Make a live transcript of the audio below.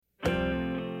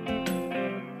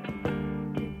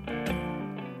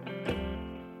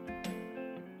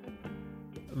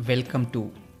Welcome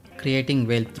to Creating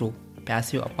Wealth Through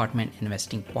Passive Apartment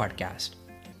Investing podcast.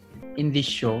 In this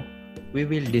show, we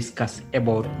will discuss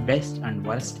about best and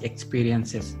worst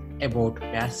experiences about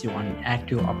passive and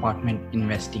active apartment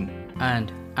investing.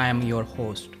 And I am your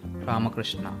host,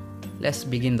 Ramakrishna. Let's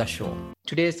begin the show.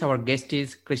 Today's our guest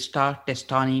is Krista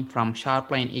Testani from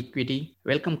Sharpline Equity.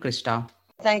 Welcome, Krista.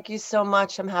 Thank you so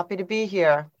much. I'm happy to be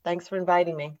here. Thanks for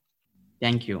inviting me.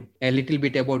 Thank you. A little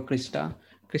bit about Krista.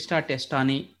 Krista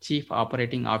Testani, Chief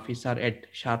Operating Officer at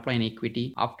Sharpline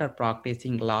Equity. After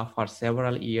practicing law for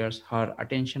several years, her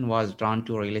attention was drawn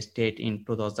to real estate in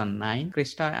 2009.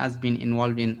 Krista has been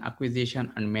involved in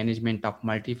acquisition and management of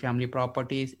multifamily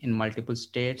properties in multiple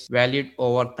states, valued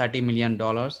over $30 million.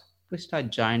 Krista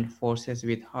joined forces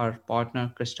with her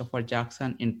partner Christopher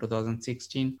Jackson in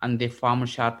 2016 and they formed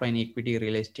Sharpline Equity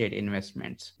Real Estate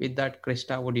Investments. With that,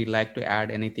 Krista, would you like to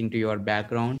add anything to your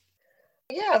background?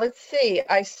 Yeah, let's see.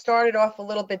 I started off a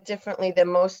little bit differently than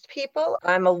most people.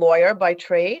 I'm a lawyer by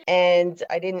trade, and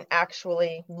I didn't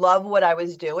actually love what I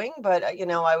was doing, but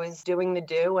I was doing the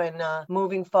do and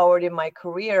moving forward in my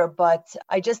career, but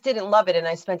I just didn't love it. And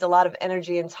I spent a lot of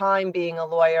energy and time being a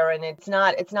lawyer, and it's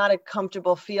not a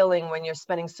comfortable feeling when you're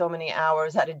spending so many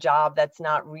hours at a job that's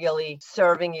not really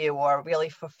serving you or really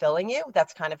fulfilling you.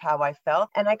 That's kind of how I felt.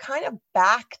 And I kind of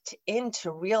backed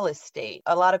into real estate.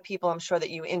 A lot of people I'm sure that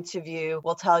you interview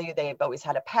will tell you they've always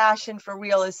had a passion for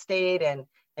real estate and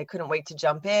they couldn't wait to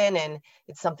jump in, and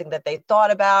it's something that they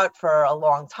thought about for a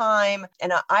long time.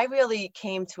 And I really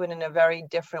came to it in a very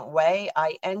different way.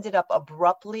 I ended up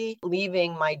abruptly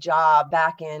leaving my job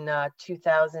back in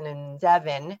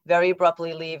 2007, very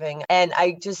abruptly leaving. And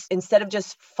I just, instead of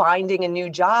just finding a new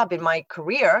job in my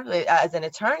career as an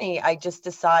attorney, I just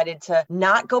decided to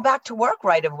not go back to work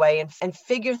right away and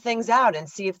figure things out and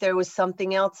see if there was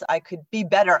something else I could be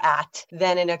better at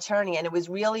than an attorney. And it was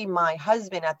really my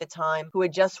husband at the time who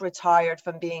had just retired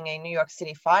from being a New York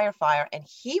City firefighter, and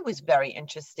he was very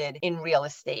interested in real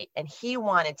estate and he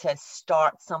wanted to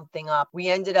start something up. We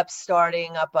ended up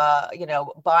starting up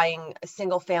buying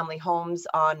single family homes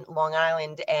on Long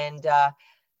Island and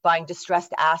buying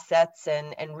distressed assets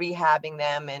and rehabbing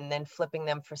them and then flipping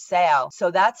them for sale.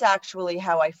 So that's actually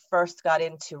how I first got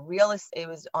into real estate. It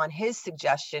was on his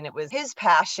suggestion. It was his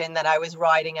passion that I was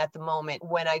riding at the moment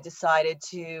when I decided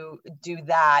to do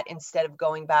that instead of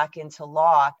going back into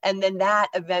law. And then that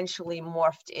eventually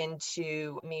morphed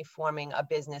into me forming a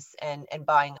business and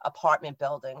buying apartment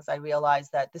buildings. I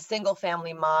realized that the single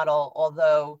family model,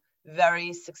 although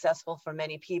very successful for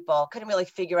many people, couldn't really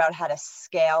figure out how to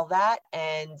scale that.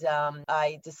 And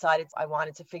I decided I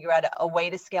wanted to figure out a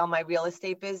way to scale my real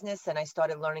estate business. And I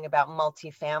started learning about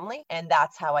multifamily. And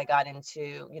that's how I got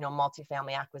into,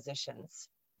 multifamily acquisitions.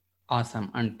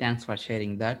 Awesome. And thanks for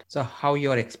sharing that. So how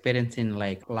your experience in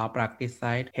law practice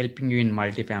side helping you in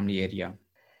multifamily area?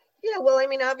 Yeah, well, I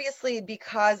mean, obviously,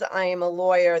 because I am a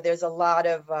lawyer, there's a lot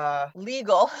of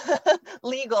legal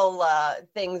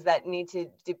things that need to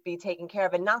be taken care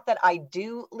of. And not that I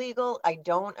do legal, I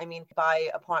don't. I mean, buy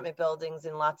apartment buildings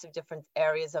in lots of different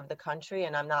areas of the country,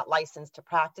 and I'm not licensed to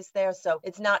practice there. So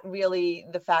it's not really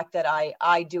the fact that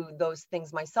I do those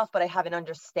things myself, but I have an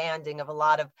understanding of a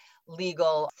lot of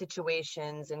legal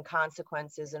situations and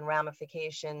consequences and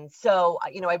ramifications. So,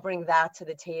 I bring that to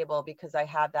the table because I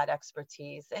have that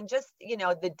expertise and just,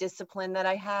 the discipline that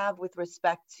I have with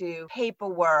respect to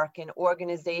paperwork and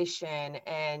organization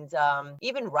and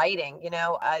even writing.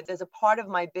 There's a part of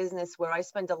my business where I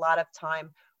spend a lot of time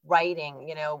writing,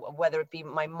 whether it be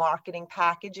my marketing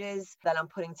packages that I'm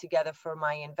putting together for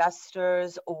my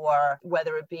investors, or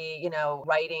whether it be,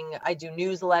 writing. I do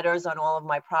newsletters on all of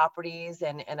my properties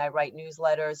and I write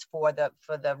newsletters for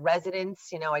the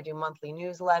residents. I do monthly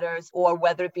newsletters, or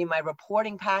whether it be my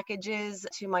reporting packages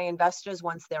to my investors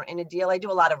once they're in a deal. I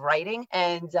do a lot of writing,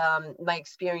 and my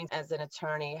experience as an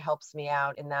attorney helps me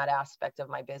out in that aspect of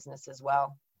my business as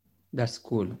well. That's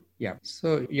cool. Yeah.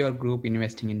 So your group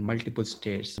investing in multiple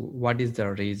states. What is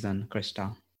the reason,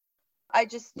 Krista? I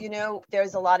just,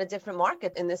 there's a lot of different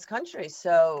markets in this country.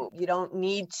 So you don't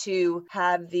need to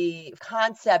have the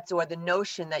concept or the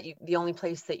notion that the only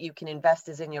place that you can invest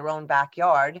is in your own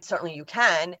backyard. Certainly you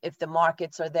can if the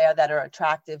markets are there that are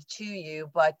attractive to you,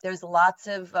 but there's lots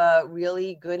of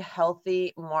really good,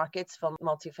 healthy markets for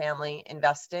multifamily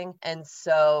investing. And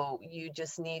so you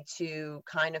just need to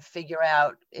kind of figure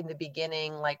out in the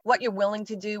beginning, like what you're willing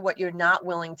to do, what you're not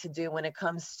willing to do when it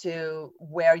comes to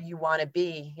where you want to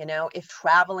be. if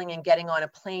traveling and getting on a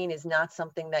plane is not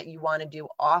something that you want to do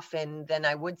often, then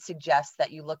I would suggest that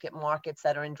you look at markets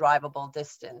that are in drivable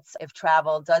distance. If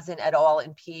travel doesn't at all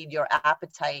impede your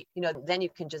appetite, then you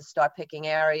can just start picking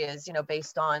areas,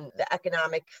 based on the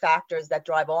economic factors that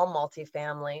drive all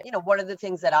multifamily. What are the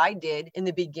things that I did in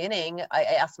the beginning? I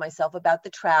asked myself about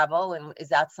the travel, and is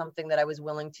that something that I was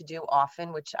willing to do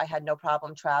often, which I had no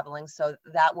problem traveling. So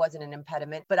that wasn't an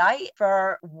impediment. But I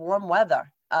prefer warm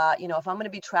weather. If I'm going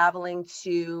to be traveling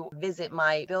to visit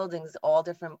my buildings all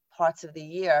different parts of the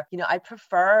year, I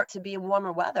prefer to be in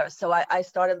warmer weather. So I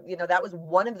started, that was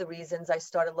one of the reasons I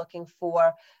started looking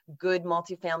for good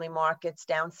multifamily markets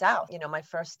down south. My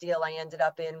first deal I ended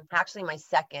up in, actually my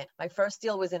second. My first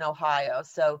deal was in Ohio.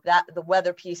 So that the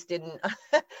weather piece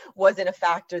wasn't a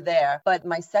factor there. But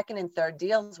my second and third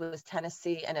deals was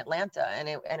Tennessee and Atlanta. And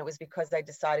it was because I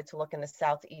decided to look in the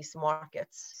Southeast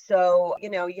markets. So,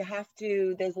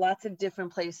 there's lots of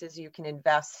different places you can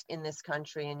invest in this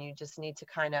country, and you just need to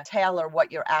kind of tailor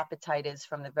what your appetite is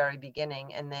from the very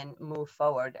beginning and then move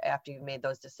forward after you've made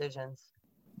those decisions.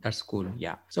 That's cool.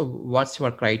 Yeah. So what's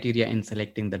your criteria in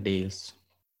selecting the deals?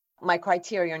 My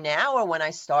criteria now or when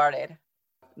I started?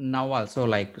 Now also,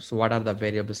 so what are the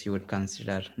variables you would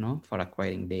consider, for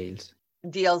acquiring deals?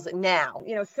 Deals now.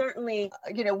 Certainly,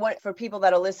 what for people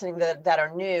that are listening that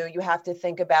are new, you have to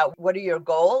think about what are your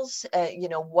goals?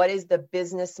 What is the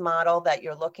business model that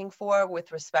you're looking for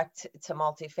with respect to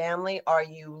multifamily? Are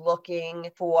you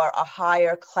looking for a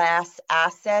higher class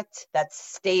asset that's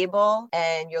stable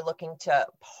and you're looking to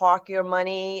park your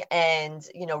money and,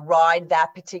 ride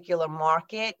that particular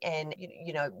market? And,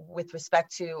 with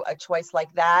respect to a choice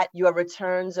like that, your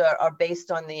returns are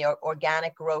based on the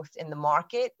organic growth in the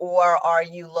market, or are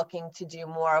you looking to do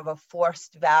more of a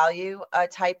forced value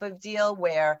type of deal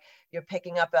where you're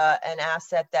picking up an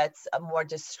asset that's more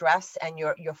distressed and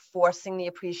you're forcing the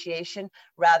appreciation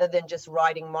rather than just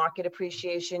riding market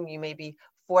appreciation? You may be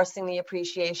forcing the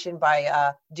appreciation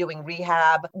by doing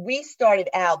rehab. We started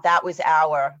out, that was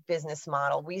our business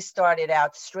model. We started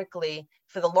out strictly,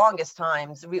 for the longest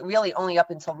times, really only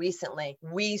up until recently,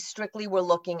 we strictly were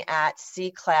looking at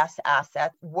C-class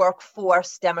assets,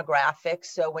 workforce demographics.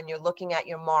 So when you're looking at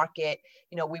your market,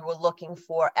 we were looking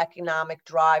for economic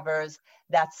drivers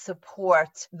that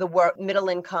support the middle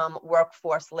income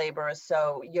workforce laborers.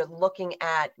 So you're looking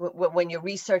at, when you're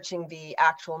researching the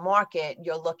actual market,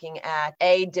 you're looking at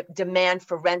demand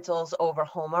for rentals over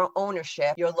home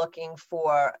ownership. You're looking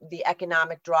for the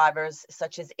economic drivers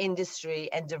such as industry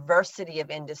and diversity of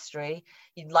industry.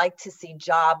 You'd like to see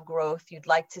job growth. You'd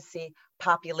like to see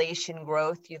population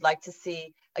growth. You'd like to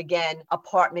see, again,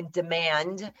 apartment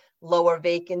demand, lower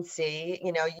vacancy.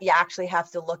 You actually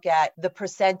have to look at the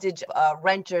percentage of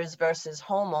renters versus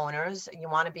homeowners. You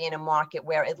want to be in a market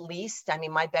where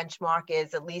my benchmark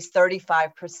is at least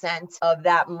 35% of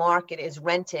that market is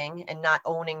renting and not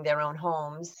owning their own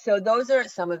homes. So those are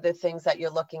some of the things that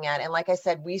you're looking at. And like I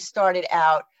said, we started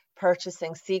out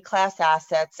purchasing C-class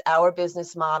assets. Our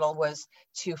business model was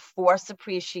to force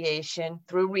appreciation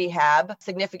through rehab,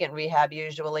 significant rehab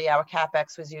usually. Our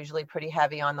CapEx was usually pretty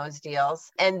heavy on those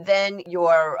deals. And then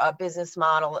your business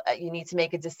model, you need to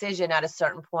make a decision at a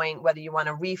certain point whether you want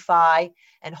to refi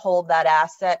and hold that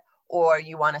asset or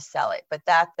you want to sell it. But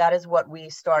that is what we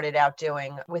started out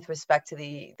doing with respect to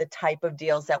the type of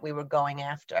deals that we were going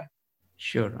after.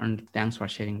 Sure, and thanks for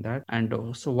sharing that.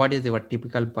 And so what is your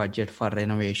typical budget for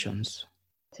renovations?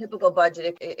 Typical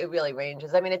budget, it really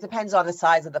ranges. It depends on the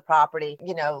size of the property.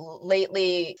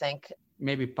 Lately, I think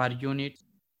maybe per unit.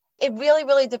 It really,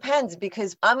 really depends,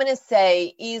 because I'm going to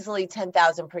say easily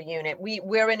 10,000 per unit.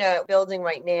 We're in a building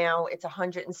right now. It's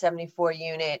 174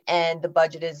 unit and the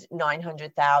budget is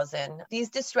 900,000. These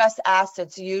distressed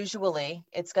assets, usually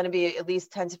it's going to be at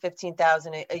least 10 to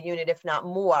 15,000 a unit, if not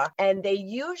more. And they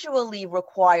usually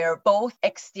require both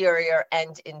exterior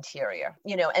and interior,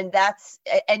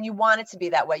 and you want it to be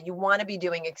that way. You want to be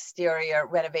doing exterior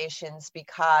renovations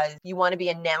because you want to be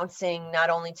announcing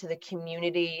not only to the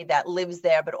community that lives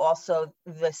there, but also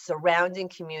the surrounding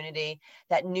community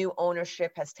that new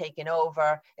ownership has taken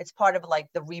over. It's part of like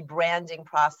the rebranding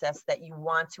process that you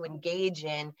want to engage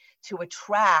in to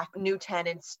attract new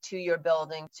tenants to your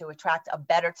building, to attract a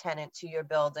better tenant to your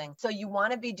building. So you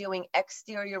want to be doing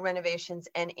exterior renovations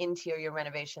and interior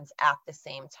renovations at the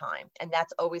same time. And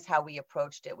that's always how we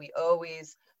approached it. We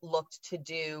always looked to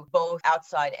do both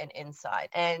outside and inside.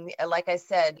 And like I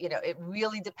said, it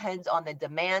really depends on the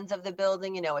demands of the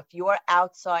building. If your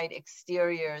outside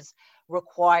exteriors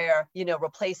require,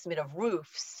 replacement of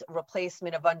roofs,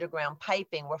 replacement of underground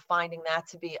piping. We're finding that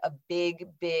to be a big,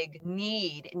 big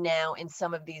need now in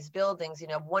some of these buildings.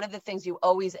 One of the things you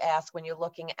always ask when you're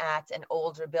looking at an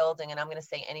older building, and I'm going to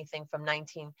say anything from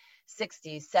 1960s,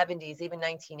 70s, even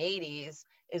 1980s,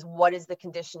 is what is the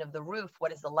condition of the roof?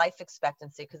 What is the life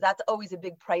expectancy? Because that's always a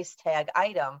big price tag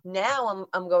item. Now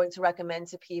I'm going to recommend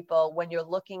to people, when you're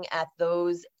looking at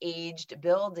those aged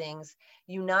buildings,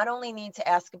 you not only need to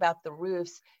ask about the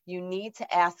roofs, you need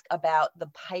to ask about the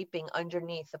piping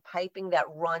underneath, the piping that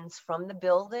runs from the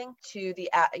building to the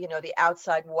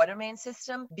outside water main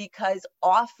system, because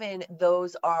often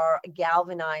those are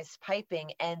galvanized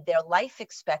piping and their life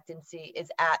expectancy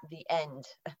is at the end.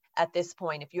 At this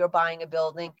point, if you're buying a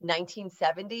building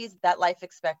 1970s, that life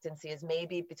expectancy is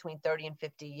maybe between 30 and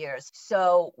 50 years.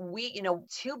 So we,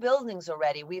 2 buildings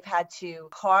already, we've had to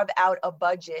carve out a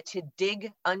budget to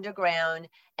dig underground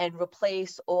and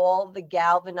replace all the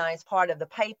galvanized part of the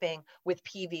piping with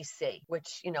PVC,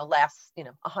 which, lasts,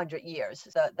 100 years.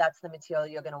 So that's the material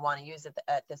you're going to want to use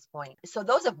at this point. So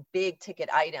those are big ticket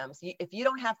items. If you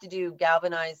don't have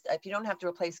to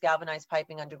replace galvanized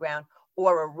piping underground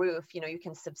or a roof, you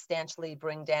can substantially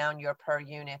bring down your per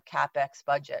unit CapEx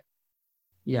budget.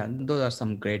 Yeah, those are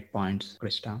some great points,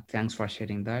 Krista. Thanks for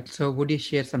sharing that. So would you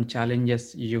share some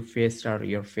challenges you faced or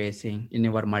you're facing in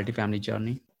your multifamily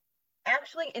journey?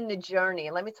 Actually, in the journey,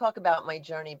 let me talk about my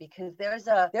journey, because there's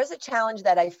a challenge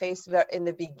that I faced in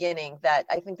the beginning that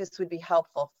I think this would be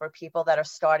helpful for people that are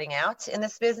starting out in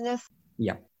this business.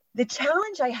 Yeah. The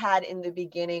challenge I had in the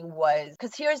beginning was,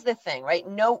 because here's the thing, right?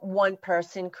 No one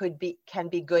person can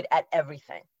be good at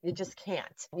everything. You just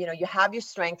can't. You have your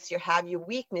strengths, you have your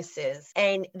weaknesses.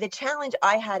 And the challenge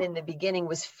I had in the beginning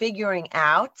was figuring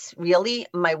out really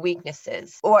my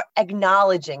weaknesses, or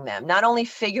acknowledging them, not only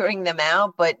figuring them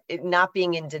out, but not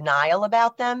being in denial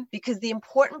about them. Because the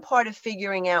important part of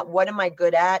figuring out what am I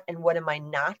good at and what am I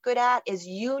not good at is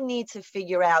you need to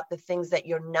figure out the things that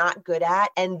you're not good at,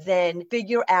 and then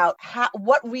figure out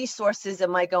what resources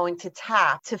am I going to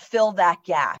tap to fill that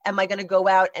gap? Am I going to go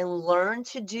out and learn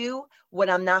to do what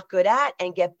I'm not good at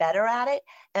and get better at it?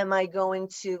 Am I going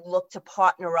to look to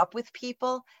partner up with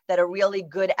people that are really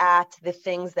good at the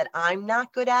things that I'm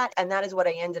not good at? And that is what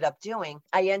I ended up doing.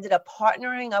 I ended up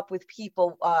partnering up with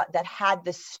people that had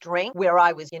the strength where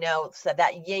I was, so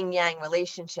that yin yang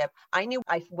relationship. I knew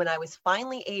when I was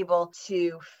finally able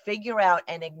to figure out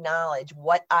and acknowledge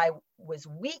what I was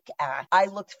weak at, I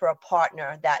looked for a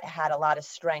partner that had a lot of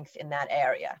strength in that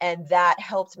area. And that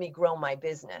helped me grow my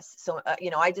business. So,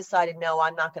 I decided, no,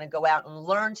 I'm not going to go out and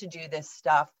learn to do this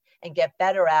stuff and get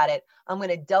better at it. I'm going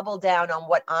to double down on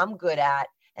what I'm good at.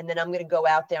 And then I'm going to go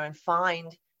out there and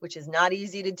find, which is not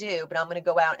easy to do, but I'm going to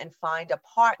go out and find a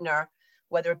partner,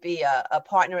 whether it be a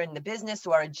partner in the business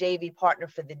or a JV partner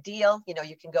for the deal.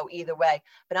 You can go either way,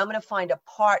 but I'm going to find a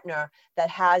partner that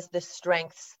has the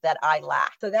strengths that I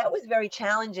lack. So that was very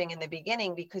challenging in the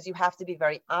beginning, because you have to be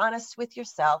very honest with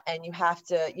yourself, and you have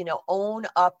to, own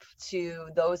up to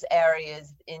those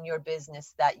areas in your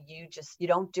business that you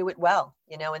don't do it well,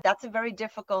 and that's a very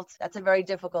difficult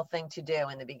thing to do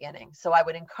in the beginning. So I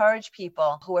would encourage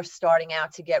people who are starting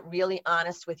out to get really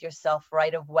honest with yourself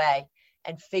right away,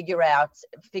 and figure out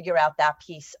that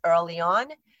piece early on,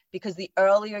 because the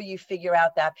earlier you figure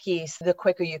out that piece, the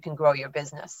quicker you can grow your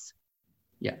business.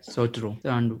 Yeah, so true.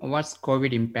 And what's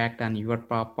COVID impact on your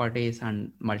properties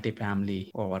and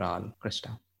multifamily overall,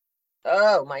 Krista?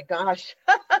 Oh my gosh.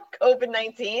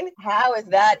 COVID-19, how has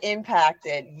that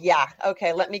impacted? Yeah.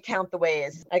 Okay. Let me count the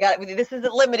ways. This is a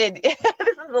limited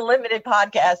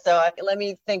podcast. So let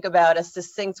me think about a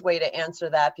succinct way to answer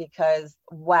that, because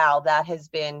wow,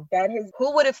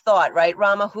 who would have thought, right,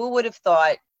 Rama? Who would have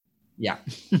thought? Yeah.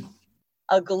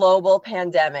 A global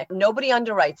pandemic. Nobody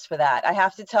underwrites for that. I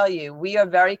have to tell you, we are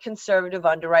very conservative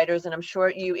underwriters, and I'm sure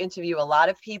you interview a lot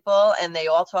of people and they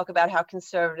all talk about how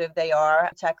conservative they are to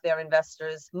protect their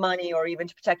investors' money, or even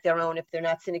to protect their own if they're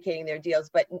not syndicating their deals.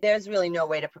 But there's really no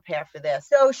way to prepare for this.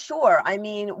 So sure, I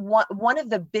mean, one of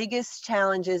the biggest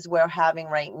challenges we're having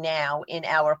right now in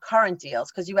our current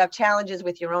deals, because you have challenges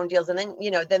with your own deals, and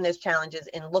then there's challenges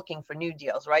in looking for new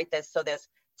deals, right? There's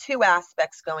two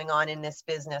aspects going on in this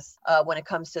business when it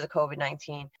comes to the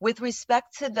COVID-19. With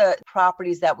respect to the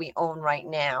properties that we own right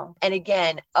now, and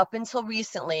again, up until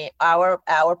recently, our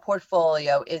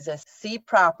portfolio is a C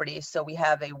property, so we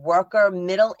have a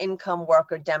middle income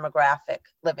worker demographic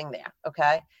living there,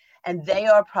 okay? And they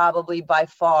are probably by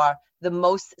far the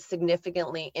most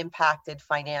significantly impacted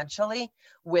financially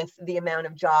with the amount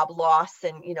of job loss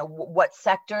and, what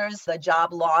sectors the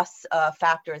job loss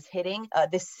factor is hitting.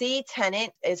 The C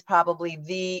tenant is probably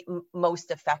the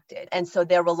most affected. And so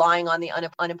they're relying on the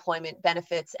unemployment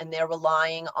benefits, and they're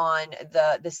relying on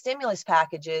the stimulus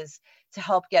packages to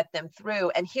help get them through.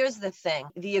 And here's the thing,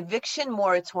 the eviction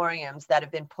moratoriums that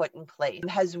have been put in place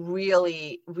has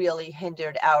really, really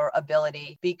hindered our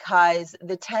ability, because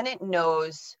the tenant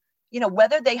knows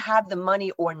whether they have the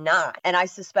money or not. And I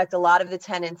suspect a lot of the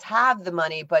tenants have the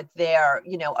money, but they're,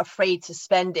 afraid to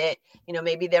spend it.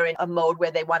 Maybe they're in a mode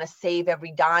where they want to save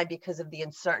every dime because of the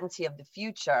uncertainty of the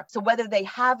future. So whether they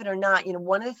have it or not,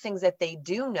 one of the things that they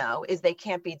do know is they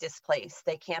can't be displaced.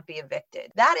 They can't be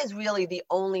evicted. That is really the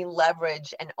only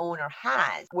leverage an owner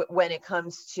has when it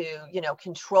comes to,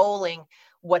 controlling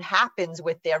what happens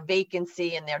with their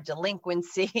vacancy and their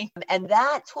delinquency. And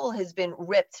that tool has been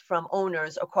ripped from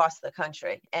owners across the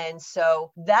country. And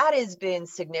so that has been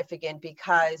significant,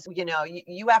 because,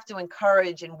 you have to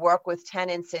encourage and work with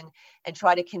tenants and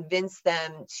try to convince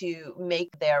them to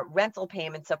make their rental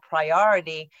payments a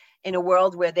priority in a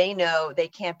world where they know they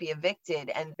can't be evicted.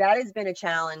 And that has been a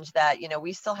challenge that,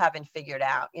 we still haven't figured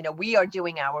out. We are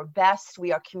doing our best.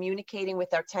 We are communicating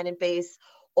with our tenant base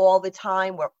all the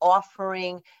time. We're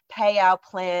offering payout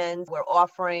plans. We're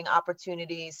offering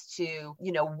opportunities to,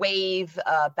 waive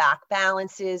back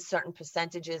balances, certain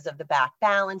percentages of the back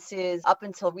balances. Up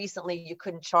until recently, you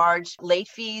couldn't charge late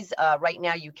fees. Right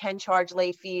now, you can charge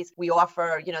late fees. We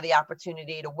offer, the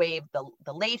opportunity to waive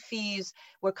the late fees.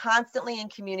 We're constantly in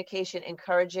communication,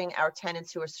 encouraging our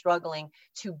tenants who are struggling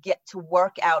to get to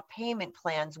work out payment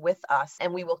plans with us.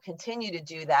 And we will continue to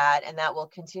do that. And that will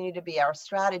continue to be our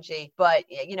strategy. But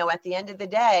at the end of the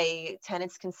day,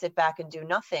 tenants can sit back and do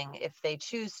nothing if they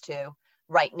choose to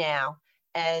right now.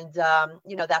 And,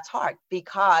 that's hard,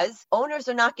 because owners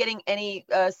are not getting any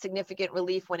significant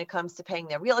relief when it comes to paying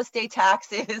their real estate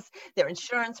taxes, their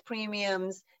insurance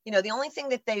premiums. The only thing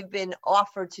that they've been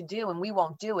offered to do, and we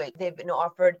won't do it, they've been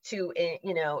offered to,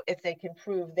 if they can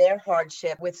prove their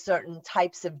hardship with certain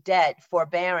types of debt,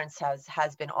 forbearance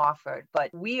has been offered.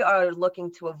 But we are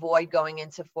looking to avoid going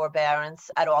into forbearance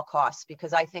at all costs,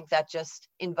 because I think that just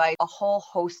invites a whole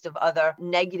host of other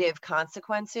negative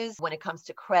consequences when it comes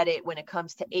to credit, when it comes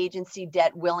to agency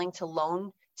debt willing to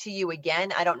loan to you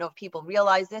again. I don't know if people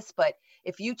realize this, but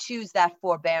if you choose that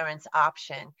forbearance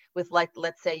option with,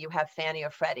 let's say you have Fannie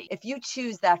or Freddie, if you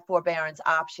choose that forbearance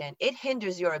option, it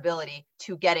hinders your ability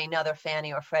to get another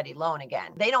Fannie or Freddie loan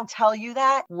again. They don't tell you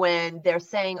that when they're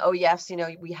saying, oh yes,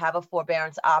 we have a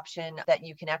forbearance option that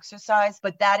you can exercise,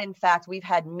 but that in fact, we've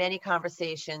had many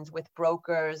conversations with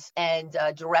brokers and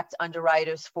direct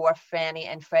underwriters for Fannie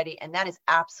and Freddie, and that is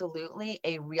absolutely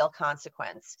a real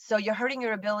consequence. So you're hurting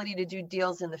your ability to do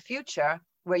deals in the future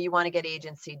where you want to get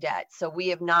agency debt. So we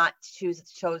have not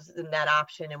chosen that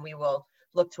option, and we will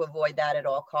look to avoid that at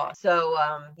all costs. So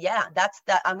that's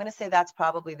that. I'm going to say that's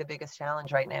probably the biggest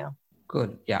challenge right now.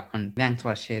 Good. Yeah. And thanks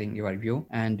for sharing your view.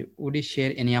 And would you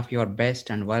share any of your best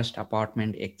and worst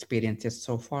apartment experiences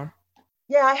so far?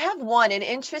 Yeah, I have one, and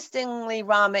interestingly,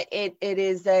 Rama, it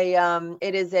is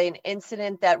an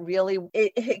incident that really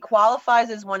it qualifies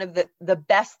as one of the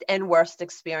best and worst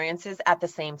experiences at the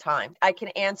same time. I can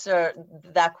answer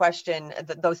that question,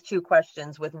 those two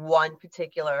questions, with one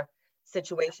particular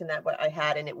situation that I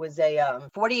had, and it was a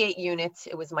 48 units.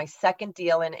 It was my second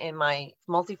deal in my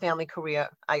multifamily career.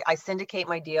 I syndicate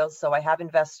my deals, so I have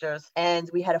investors, and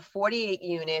we had a 48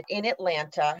 unit in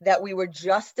Atlanta that we were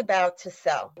just about to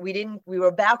sell. We were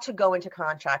about to go into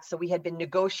contract, so we had been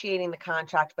negotiating the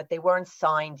contract, but they weren't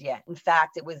signed yet. In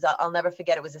fact, it was I'll never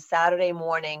forget, it was a Saturday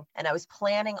morning, and I was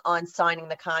planning on signing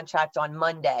the contract on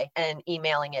Monday and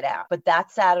emailing it out. But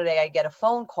that Saturday, I get a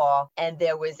phone call, and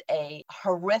there was a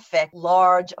horrific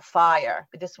large fire.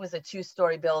 This was a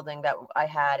 2-story building that I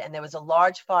had, and there was a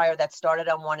large fire that started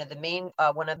on one of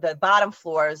the bottom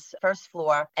floors, first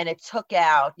floor, and it took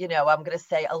out, I'm going to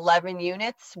say 11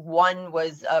 units. One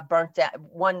was burnt down.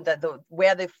 One,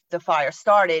 where the fire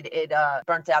started, it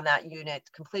burnt down that unit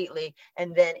completely,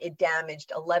 and then it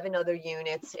damaged 11 other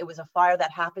units. It was a fire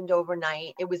that happened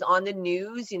overnight. It was on the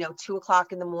news,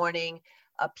 2:00 in the morning.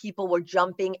 People were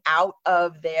jumping out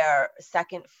of their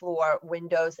second floor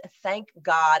windows. Thank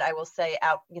God, I will say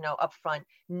out, up front,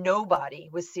 nobody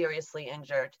was seriously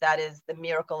injured. That is the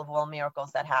miracle of all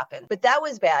miracles that happened. But that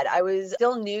was bad. I was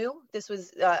still new. This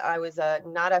was, I was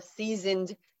not a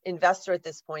seasoned investor at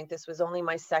this point. This was only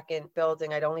my second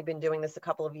building. I'd only been doing this a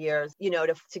couple of years,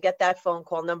 to get that phone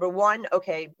call. Number one,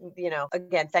 okay,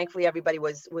 again, thankfully everybody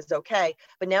was okay,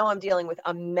 but now I'm dealing with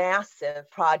a massive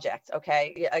project.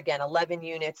 Okay. Again, 11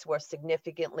 units were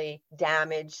significantly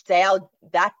damaged. Sale,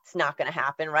 that's not going to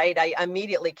happen, right? I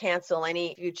immediately cancel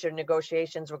any future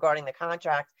negotiations regarding the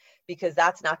contract, because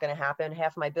that's not going to happen.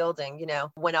 Half my building,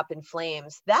 went up in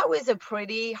flames. That was a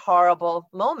pretty horrible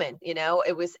moment.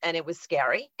 It was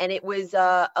scary. And it was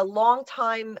a long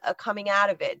time coming out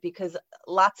of it, because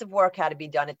lots of work had to be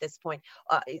done at this point.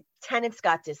 Tenants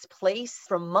got displaced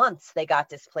for months. They got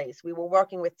displaced. We were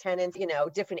working with tenants,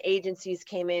 different agencies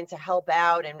came in to help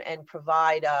out and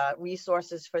provide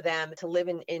resources for them to live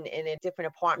in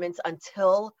different apartments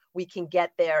until we can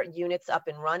get their units up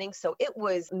and running. So it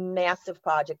was a massive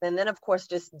project. And then, of course,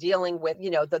 just dealing with,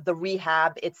 the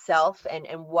rehab itself and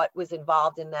what was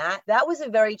involved in that. That was a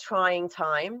very trying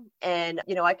time. And,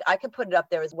 I could put it up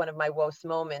there as one of my worst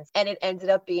moments. And it ended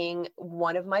up being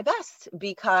one of my best,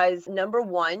 because number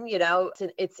one,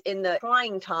 it's in the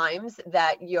trying times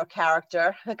that your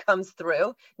character comes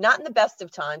through, not in the best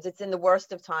of times. It's in the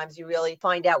worst of times you really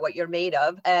find out what you're made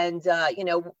of. And,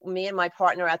 me and my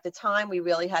partner at the time, we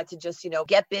really had to just,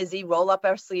 get busy, roll up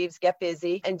our sleeves, get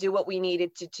busy, and do what we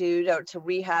needed to do to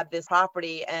rehab this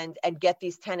property and get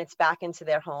these tenants back into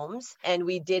their homes. And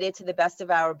we did it to the best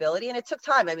of our ability. And it took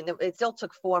time. I mean, it still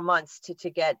took 4 months to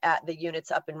get at the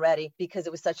units up and ready, because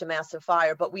it was such a massive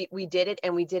fire. But we did it,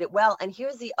 and we did it well. And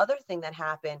here's the other thing that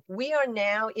happened. We are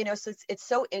now, so it's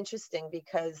so interesting,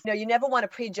 because, you never want to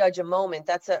prejudge a moment.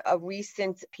 That's a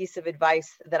recent piece of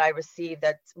advice that I received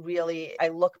that's really, I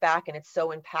look back and it's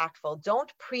so impactful.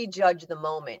 Don't prejudge the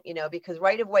moment, because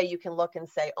right away you can look and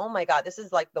say, oh my God, this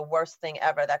is like the worst thing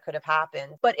ever that could have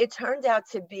happened. But it turned out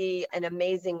to be an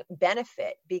amazing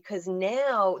benefit, because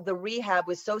now the rehab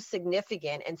was so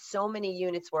significant and so many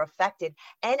units were affected,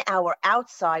 and our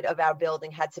outside of our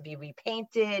building had to be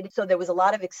repainted. So there was a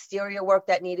lot of exterior work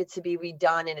that needed to be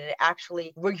redone, and it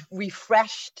actually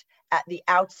refreshed at the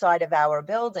outside of our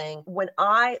building. When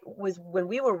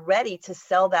we were ready to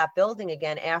sell that building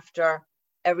again after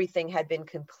everything had been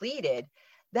completed,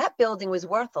 that building was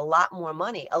worth a lot more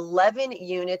money. 11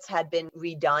 units had been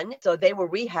redone. So they were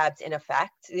rehabbed in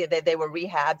effect. They were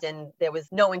rehabbed, and there was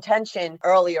no intention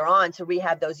earlier on to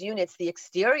rehab those units. The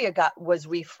exterior was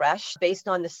refreshed based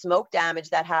on the smoke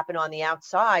damage that happened on the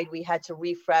outside. We had to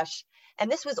refresh. And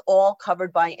this was all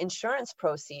covered by insurance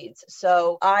proceeds.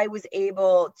 So I was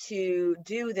able to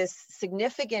do this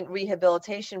significant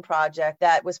rehabilitation project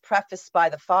that was prefaced by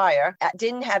the fire. It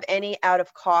didn't have any out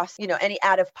of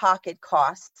pocket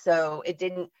costs. So it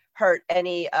didn't hurt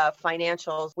any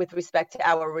financials with respect to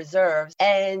our reserves.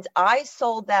 And I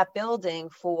sold that building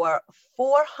for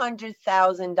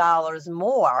 $400,000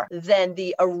 more than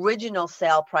the original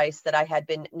sale price that I had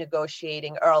been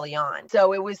negotiating early on.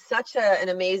 So it was such an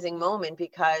amazing moment,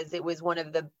 because it was one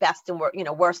of the best and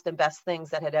worst and best things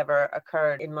that had ever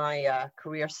occurred in my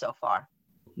career so far.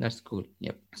 That's cool.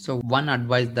 Yep. So one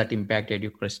advice that impacted you,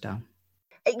 Krista?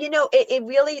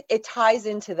 It ties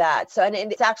into that. So, and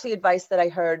it's actually advice that I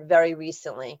heard very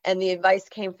recently. And the advice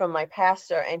came from my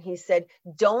pastor, and he said,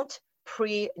 don't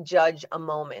prejudge a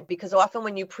moment, because often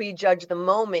when you prejudge the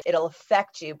moment, it'll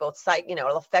affect you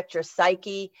it'll affect your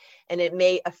psyche, and it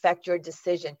may affect your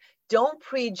decision. Don't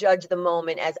prejudge the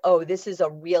moment as, oh, this is a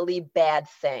really bad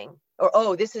thing, or,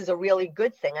 oh, this is a really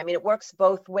good thing. I mean, it works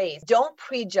both ways. Don't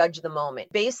prejudge the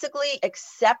moment. Basically,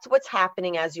 accept what's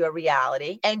happening as your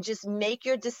reality, and just make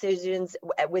your decisions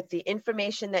with the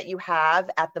information that you have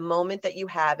at the moment that you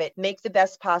have it. Make the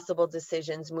best possible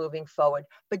decisions moving forward.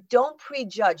 But don't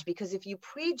prejudge, because if you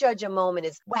prejudge a moment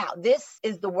as, wow, this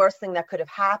is the worst thing that could have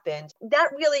happened,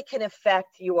 that really can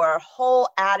affect your whole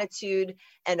attitude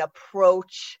and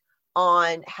approach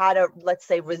on how to, let's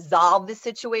say, resolve the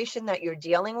situation that you're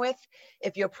dealing with.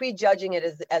 If you're prejudging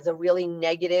it as a really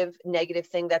negative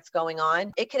thing that's going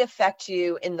on, it could affect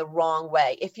you in the wrong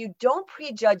way. If you don't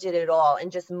prejudge it at all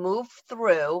and just move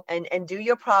through and do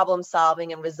your problem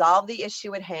solving and resolve the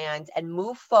issue at hand and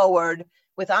move forward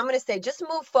I'm going to say, just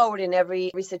move forward in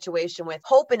every situation with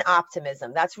hope and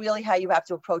optimism. That's really how you have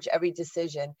to approach every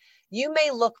decision. You may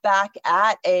look back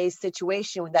at a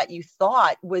situation that you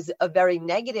thought was a very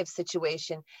negative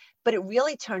situation, but it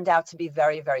really turned out to be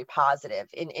very, very positive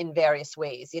in various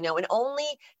ways, and only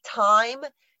time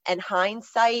And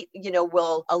hindsight,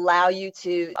 will allow you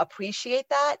to appreciate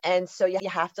that. And so you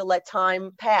have to let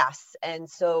time pass. And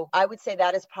so I would say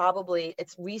that is probably,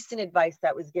 it's recent advice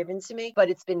that was given to me,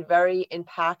 but it's been very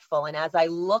impactful. And as I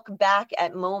look back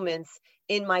at moments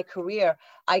in my career,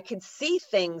 I could see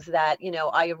things that,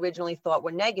 I originally thought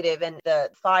were negative. And the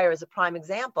fire is a prime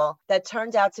example that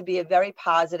turned out to be a very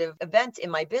positive event in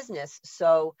my business.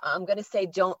 So I'm going to say,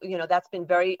 that's been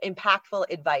very impactful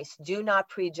advice. Do not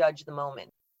prejudge the moment.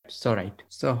 So right.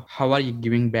 So how are you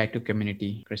giving back to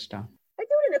community, Krista? I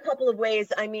do it in a couple of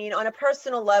ways. I mean, on a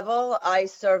personal level, I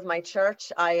serve my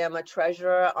church. I am a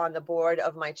treasurer on the board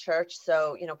of my church.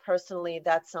 So, personally,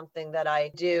 that's something that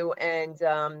I do. And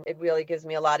it really gives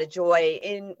me a lot of joy.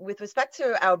 With respect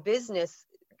to our business,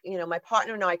 my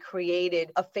partner and I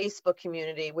created a Facebook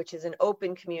community, which is an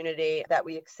open community that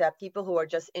we accept people who are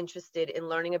just interested in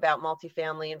learning about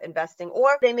multifamily investing,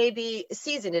 or they may be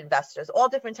seasoned investors. All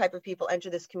different type of people enter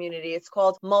this community. It's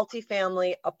called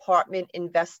Multifamily Apartment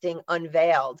Investing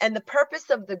Unveiled. And the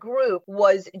purpose of the group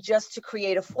was just to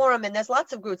create a forum. And there's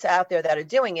lots of groups out there that are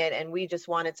doing it. And we just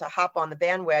wanted to hop on the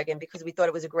bandwagon because we thought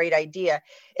it was a great idea.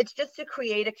 It's just to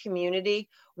create a community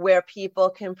where people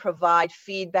can provide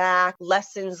feedback,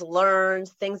 lessons learned,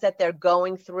 things that they're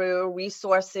going through,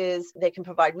 resources. They can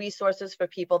provide resources for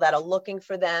people that are looking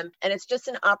for them. And it's just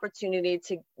an opportunity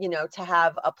to, to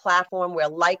have a platform where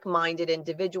like-minded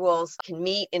individuals can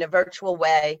meet in a virtual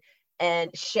way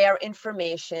and share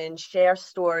information, share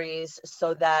stories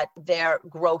so that their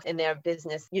growth in their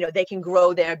business, they can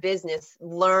grow their business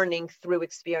learning through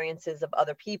experiences of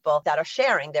other people that are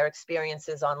sharing their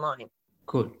experiences online.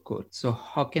 Cool. So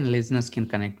how can listeners can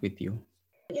connect with you?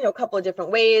 A couple of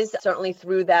different ways, certainly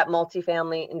through that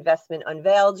Multifamily Investment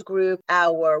Unveiled group.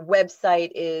 Our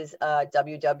website is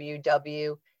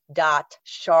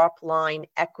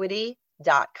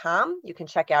www.sharplineequity.com. You can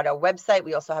check out our website.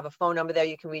 We also have a phone number there.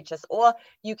 You can reach us, or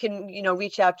you can,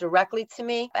 reach out directly to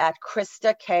me at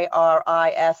Krista,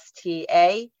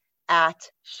 Krista,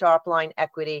 at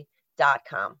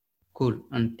sharplineequity.com. Cool.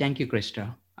 And thank you,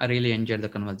 Krista. I really enjoyed the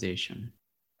conversation.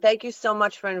 Thank you so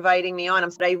much for inviting me on.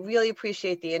 I really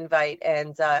appreciate the invite,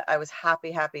 and I was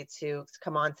happy to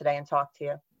come on today and talk to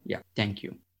you. Yeah, thank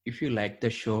you. If you like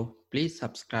the show, please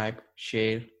subscribe,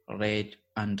 share, rate,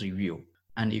 and review.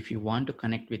 And if you want to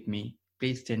connect with me,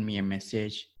 please send me a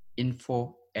message,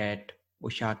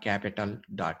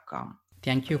 info@ushacapital.com.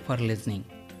 Thank you for listening.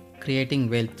 Creating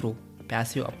Wealth Through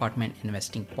Passive Apartment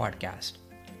Investing Podcast.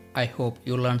 I hope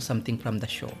you learned something from the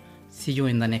show. See you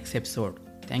in the next episode.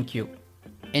 Thank you.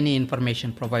 Any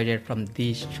information provided from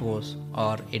these shows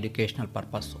are educational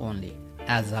purpose only.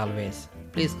 As always,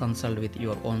 please consult with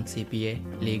your own CPA,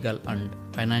 legal and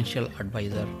financial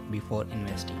advisor before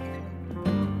investing.